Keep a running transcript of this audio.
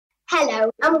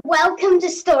Hello and welcome to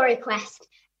StoryQuest.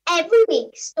 Every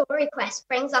week, StoryQuest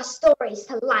brings our stories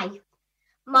to life.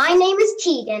 My name is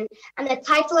Tegan, and the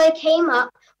title I came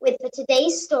up with for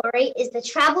today's story is The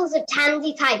Travels of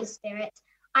Tansy Tiger Spirit.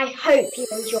 I hope you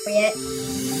enjoy it.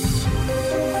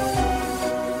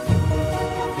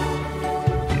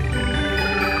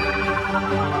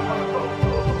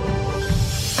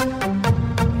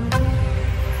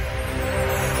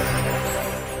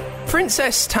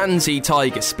 Princess Tansy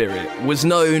Tiger Spirit was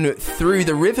known through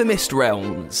the River Mist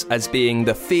realms as being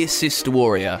the fiercest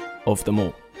warrior of them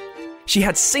all. She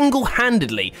had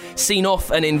single-handedly seen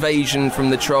off an invasion from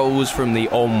the trolls from the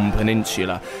Om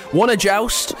Peninsula, won a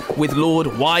joust with Lord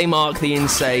Wymark the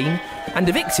Insane, and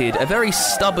evicted a very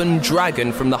stubborn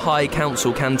dragon from the High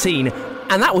Council canteen,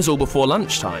 and that was all before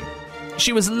lunchtime.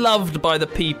 She was loved by the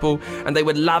people, and they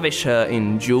would lavish her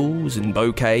in jewels and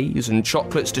bouquets and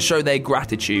chocolates to show their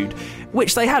gratitude,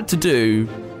 which they had to do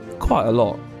quite a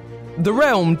lot. The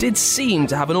realm did seem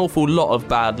to have an awful lot of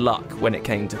bad luck when it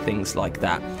came to things like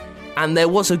that, and there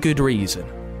was a good reason.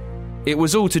 It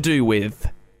was all to do with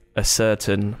a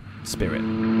certain spirit.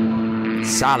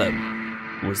 Salem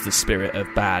was the spirit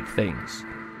of bad things.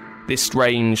 This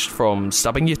ranged from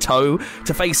stubbing your toe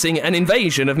to facing an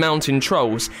invasion of mountain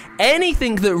trolls.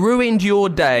 Anything that ruined your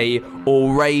day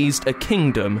or raised a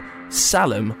kingdom,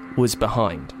 Salem was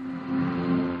behind.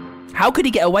 How could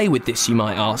he get away with this, you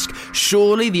might ask?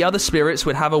 Surely the other spirits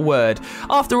would have a word.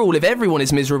 After all, if everyone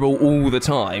is miserable all the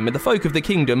time, the folk of the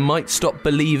kingdom might stop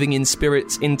believing in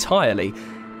spirits entirely.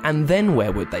 And then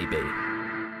where would they be?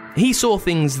 He saw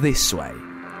things this way.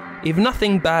 If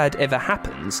nothing bad ever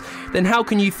happens, then how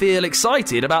can you feel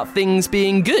excited about things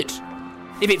being good?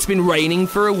 If it's been raining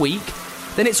for a week,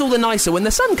 then it's all the nicer when the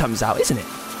sun comes out, isn't it?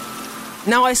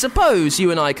 Now, I suppose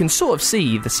you and I can sort of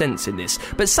see the sense in this,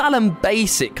 but Salem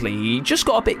basically just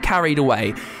got a bit carried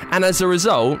away, and as a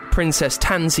result, Princess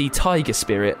Tansy Tiger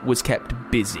Spirit was kept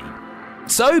busy.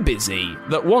 So busy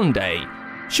that one day,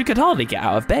 she could hardly get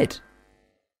out of bed.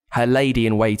 Her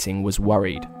lady-in-waiting was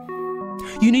worried.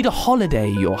 "You need a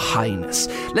holiday, your highness.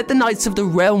 Let the knights of the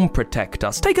realm protect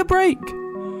us. Take a break."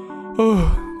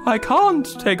 "Oh, I can't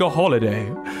take a holiday.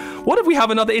 What if we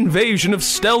have another invasion of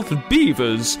stealth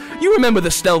beavers? You remember the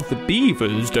stealth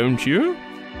beavers, don't you?"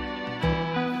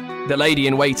 The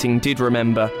lady-in-waiting did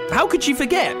remember. How could she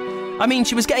forget? I mean,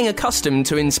 she was getting accustomed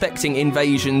to inspecting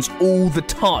invasions all the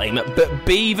time, but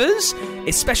beavers?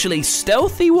 Especially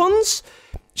stealthy ones?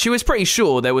 She was pretty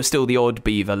sure there was still the odd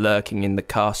beaver lurking in the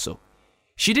castle.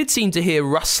 She did seem to hear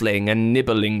rustling and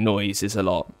nibbling noises a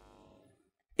lot.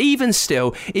 "Even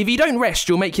still, if you don't rest,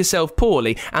 you'll make yourself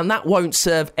poorly, and that won't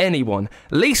serve anyone,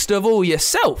 least of all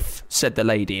yourself," said the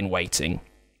lady-in-waiting.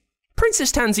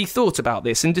 Princess Tansy thought about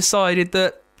this and decided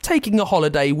that taking a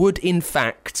holiday would, in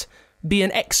fact, be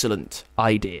an excellent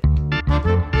idea.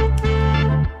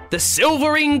 The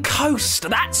Silvering Coast,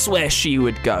 that's where she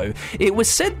would go. It was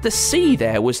said the sea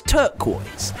there was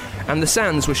turquoise, and the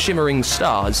sands were shimmering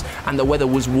stars, and the weather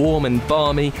was warm and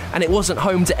balmy, and it wasn't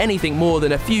home to anything more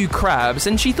than a few crabs,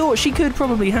 and she thought she could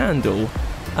probably handle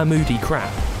a moody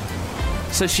crab.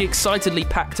 So she excitedly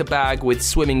packed a bag with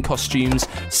swimming costumes,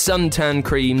 suntan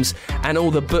creams, and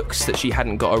all the books that she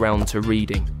hadn't got around to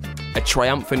reading. A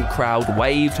triumphant crowd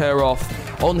waved her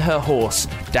off on her horse,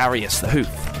 Darius the Hoof.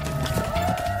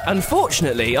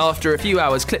 Unfortunately, after a few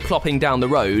hours clip-clopping down the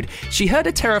road, she heard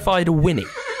a terrified whinny.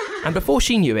 And before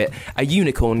she knew it, a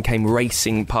unicorn came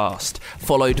racing past,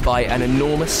 followed by an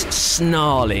enormous,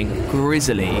 snarling,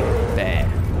 grisly bear.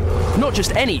 Not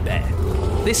just any bear.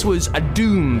 This was a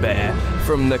doom bear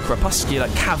from the Crepuscular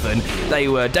Cavern. They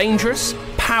were dangerous,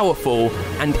 powerful,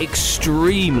 and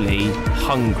extremely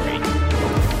hungry.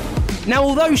 Now,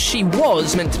 although she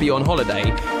was meant to be on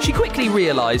holiday, she quickly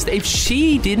realised that if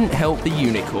she didn't help the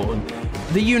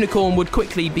unicorn would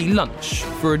quickly be lunch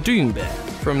for a doom bear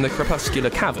from the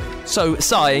Crepuscular Cavern. So,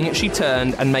 sighing, she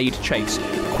turned and made chase.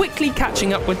 Quickly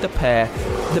catching up with the pair,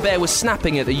 the bear was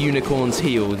snapping at the unicorn's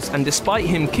heels, and despite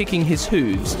him kicking his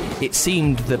hooves, it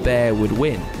seemed the bear would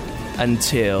win.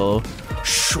 Until...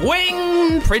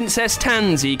 Swing! Princess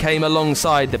Tansy came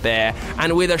alongside the bear,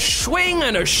 and with a swing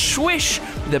and a swish,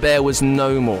 the bear was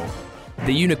no more.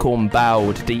 The unicorn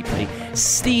bowed deeply,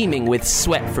 steaming with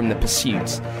sweat from the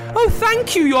pursuit. "Oh,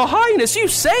 thank you, your highness, you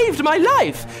saved my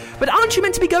life! But aren't you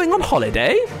meant to be going on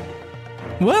holiday?"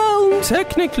 "Well,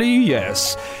 technically,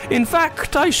 yes. In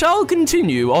fact, I shall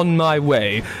continue on my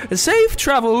way. Safe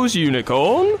travels,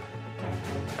 unicorn."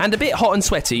 And a bit hot and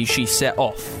sweaty, she set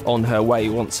off on her way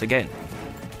once again.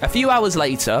 A few hours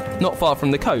later, not far from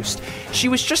the coast, she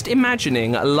was just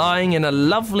imagining lying in a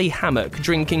lovely hammock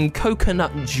drinking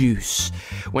coconut juice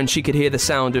when she could hear the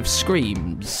sound of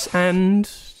screams. And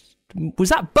was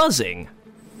that buzzing?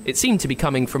 It seemed to be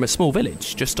coming from a small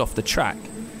village just off the track.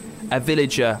 A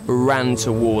villager ran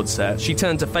towards her. She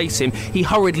turned to face him. He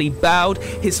hurriedly bowed.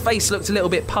 His face looked a little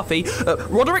bit puffy.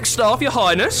 Roderick Staff, Your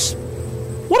Highness?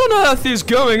 What on earth is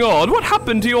going on? What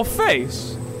happened to your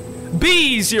face?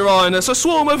 Bees, Your Highness, a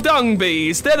swarm of dung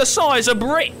bees. They're the size of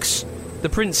bricks. The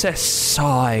princess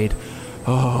sighed.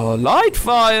 Oh, light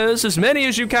fires, as many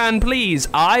as you can, please.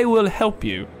 I will help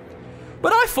you.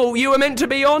 But I thought you were meant to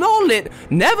be on holiday.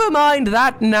 Never mind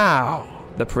that now,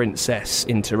 the princess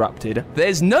interrupted.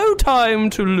 There's no time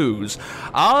to lose.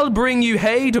 I'll bring you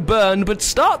hay to burn, but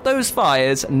start those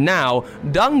fires now.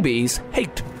 Dung bees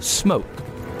hate smoke.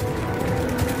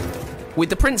 With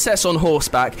the princess on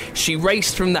horseback, she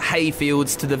raced from the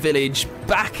hayfields to the village,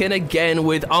 back and again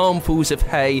with armfuls of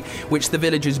hay, which the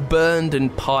villagers burned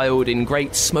and piled in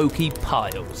great smoky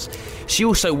piles. She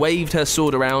also waved her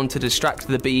sword around to distract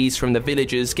the bees from the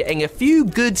villagers, getting a few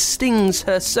good stings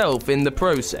herself in the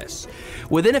process.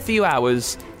 Within a few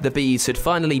hours, the bees had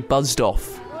finally buzzed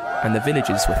off, and the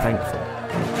villagers were thankful.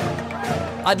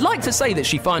 I'd like to say that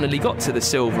she finally got to the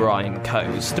Silver Iron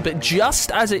Coast, but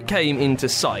just as it came into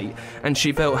sight and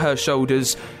she felt her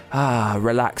shoulders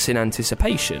relax in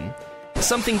anticipation,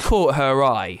 something caught her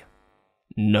eye.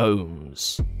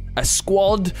 Gnomes. A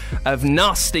squad of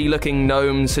nasty-looking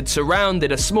gnomes had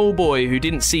surrounded a small boy who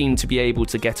didn't seem to be able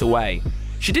to get away.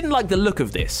 She didn't like the look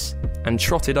of this and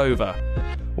trotted over.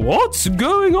 What's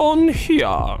going on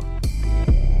here?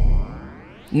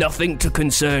 Nothing to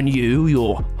concern you,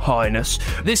 Your Highness.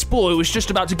 This boy was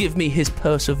just about to give me his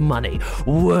purse of money,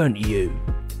 weren't you?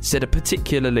 Said a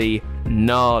particularly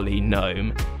gnarly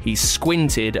gnome. He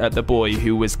squinted at the boy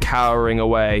who was cowering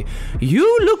away.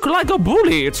 You look like a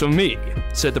bully to me,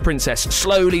 said the princess,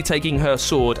 slowly taking her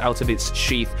sword out of its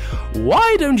sheath.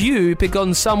 Why don't you pick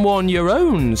on someone your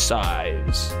own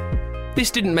size? This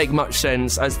didn't make much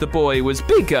sense, as the boy was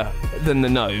bigger than the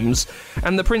gnomes,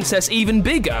 and the princess even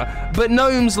bigger, but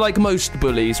gnomes, like most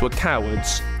bullies, were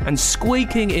cowards, and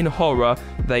squeaking in horror,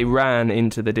 they ran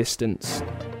into the distance.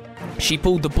 She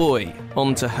pulled the boy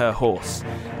onto her horse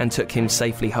and took him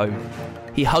safely home.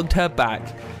 He hugged her back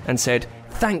and said,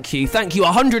 Thank you,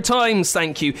 100 times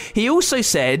thank you. He also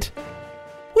said,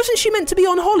 wasn't she meant to be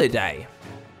on holiday?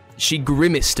 She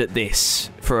grimaced at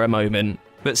this for a moment,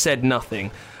 but said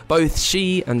nothing. Both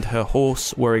she and her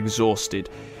horse were exhausted.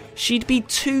 She'd be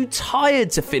too tired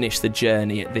to finish the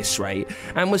journey at this rate,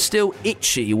 and was still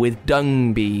itchy with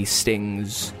dung bee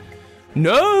stings.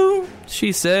 No,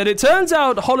 she said, it turns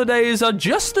out holidays are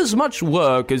just as much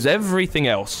work as everything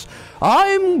else.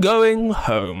 I'm going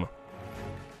home.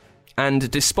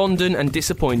 And despondent and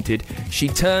disappointed, she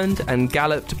turned and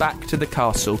galloped back to the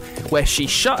castle, where she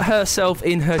shut herself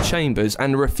in her chambers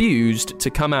and refused to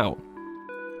come out.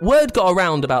 Word got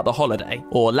around about the holiday,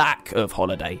 or lack of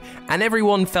holiday, and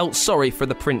everyone felt sorry for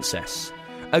the princess.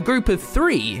 A group of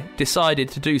 3 decided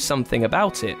to do something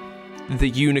about it. The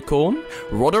unicorn,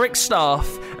 Roderick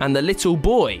Staff, and the little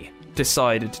boy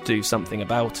decided to do something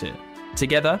about it.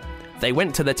 Together, they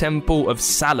went to the temple of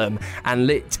Salem and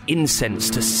lit incense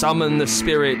to summon the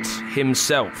spirit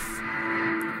himself.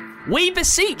 We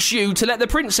beseech you to let the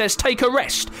princess take a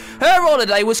rest. Her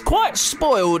holiday was quite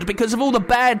spoiled because of all the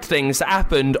bad things that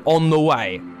happened on the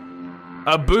way.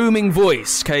 A booming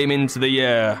voice came into the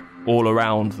air all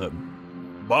around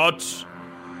them. But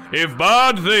if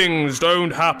bad things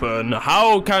don't happen,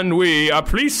 how can we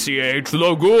appreciate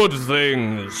the good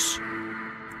things?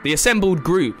 The assembled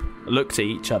group looked at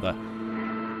each other.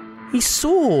 He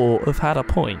sort of had a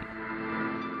point.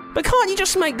 But can't you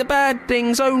just make the bad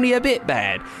things only a bit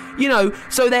bad? You know,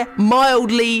 so they're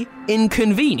mildly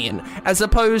inconvenient, as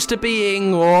opposed to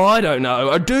being, I don't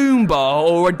know, a doom bar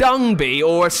or a dung bee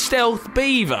or a stealth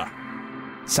beaver.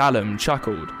 Salem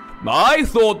chuckled. I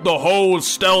thought the whole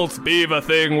stealth beaver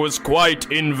thing was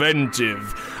quite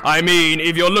inventive. I mean,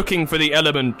 if you're looking for the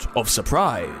element of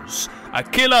surprise, a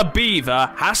killer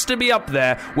beaver has to be up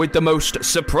there with the most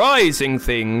surprising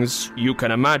things you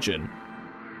can imagine.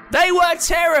 They were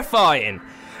terrifying,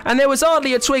 and there was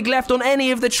hardly a twig left on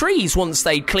any of the trees once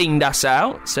they'd cleaned us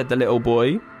out, said the little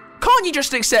boy. Can't you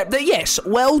just accept that, yes,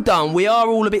 well done, we are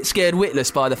all a bit scared witless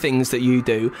by the things that you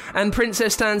do, and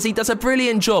Princess Tansy does a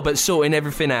brilliant job at sorting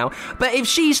everything out, but if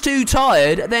she's too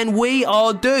tired, then we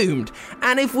are doomed,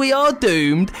 and if we are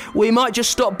doomed, we might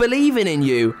just stop believing in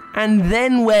you, and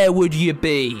then where would you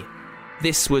be?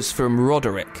 This was from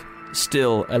Roderick,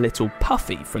 still a little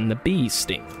puffy from the bee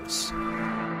stings.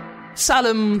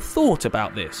 Salam thought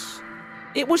about this.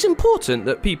 It was important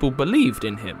that people believed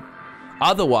in him.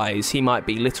 Otherwise, he might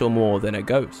be little more than a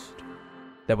ghost.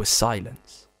 There was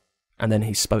silence, and then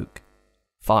he spoke.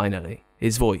 Finally,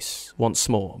 his voice, once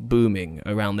more, booming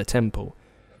around the temple.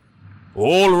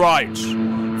 All right.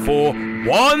 For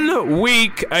 1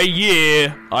 week a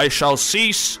year, I shall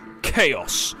cease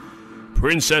chaos.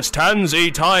 Princess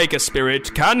Tansy Tiger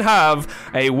Spirit can have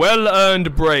a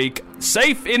well-earned break,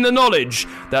 safe in the knowledge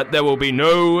that there will be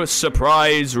no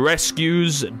surprise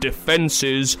rescues,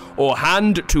 defenses, or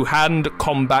hand-to-hand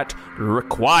combat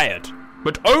required.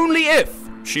 But only if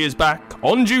she is back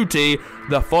on duty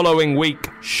the following week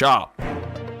sharp.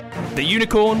 The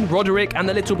unicorn, Roderick, and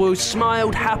the little boy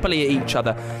smiled happily at each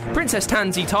other. Princess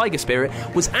Tansy Tiger Spirit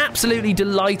was absolutely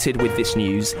delighted with this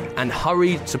news and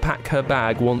hurried to pack her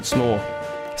bag once more.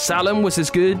 Salam was as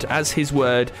good as his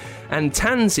word, and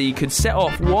Tansy could set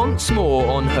off once more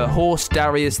on her horse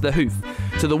Darius the Hoof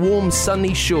to the warm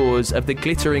sunny shores of the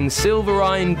glittering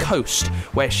Silverine coast,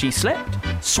 where she slept,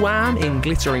 swam in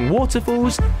glittering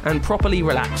waterfalls, and properly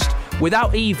relaxed,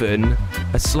 without even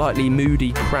a slightly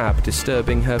moody crab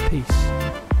disturbing her peace.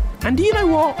 And do you know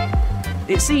what?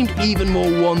 It seemed even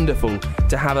more wonderful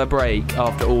to have a break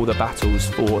after all the battles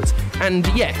fought, and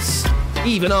yes,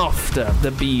 even after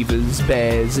the beavers,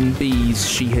 bears and bees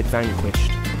she had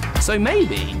vanquished. So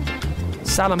maybe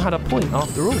Salam had a point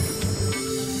after all.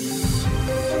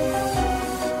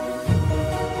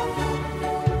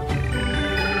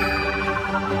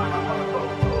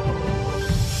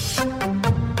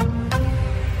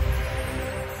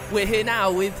 We're here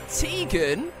now with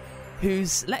Tegan,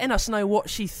 who's letting us know what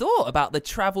she thought about the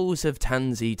travels of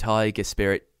Tansy Tiger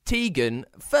Spirit. Tegan,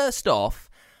 first off,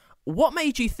 what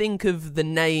made you think of the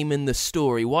name and the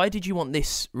story? Why did you want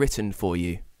this written for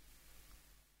you?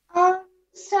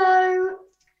 So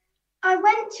I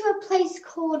went to a place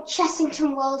called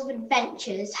Chessington World of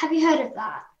Adventures. Have you heard of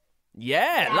that?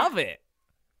 Yeah, love it.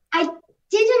 I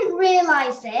didn't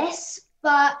realise this,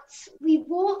 but we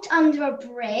walked under a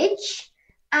bridge,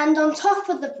 and on top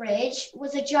of the bridge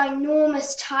was a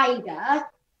ginormous tiger.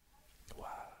 Wow.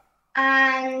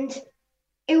 And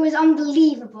it was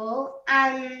unbelievable.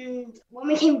 And when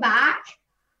we came back,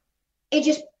 it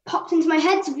just popped into my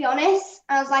head, to be honest.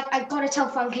 I was like, I've got to tell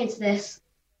Fun Kids this.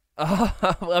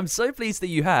 I'm so pleased that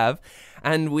you have.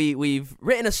 And we've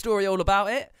written a story all about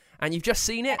it, and you've just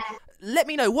seen it. Yeah. Let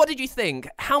me know, what did you think?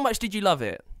 How much did you love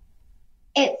it?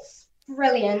 It's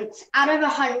brilliant. Out of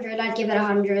 100, I'd give it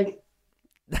 100.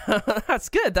 That's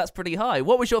good. That's pretty high.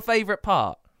 What was your favourite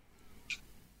part?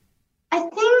 I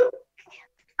think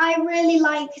I really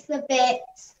liked the bit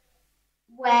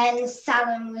when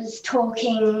Salam was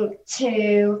talking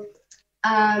to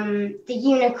the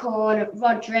unicorn,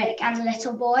 Roderick, and the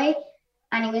little boy,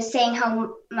 and he was saying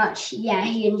how much,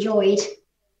 he enjoyed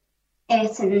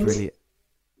it, and brilliant.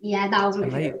 Yeah, that was my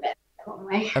favourite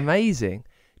bit. Amazing.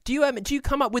 Do you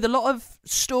come up with a lot of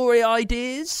story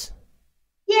ideas?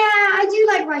 Yeah, I do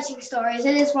like writing stories.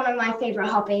 It is one of my favourite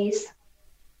hobbies.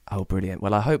 Oh, brilliant.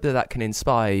 Well, I hope that can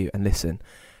inspire you. And listen,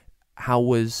 how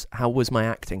was my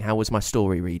acting? How was my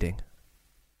story reading?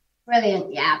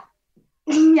 Brilliant, yeah.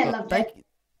 I loved it.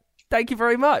 Thank you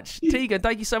very much. Tegan,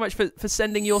 thank you so much for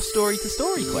sending your story to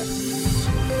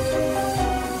StoryQuest.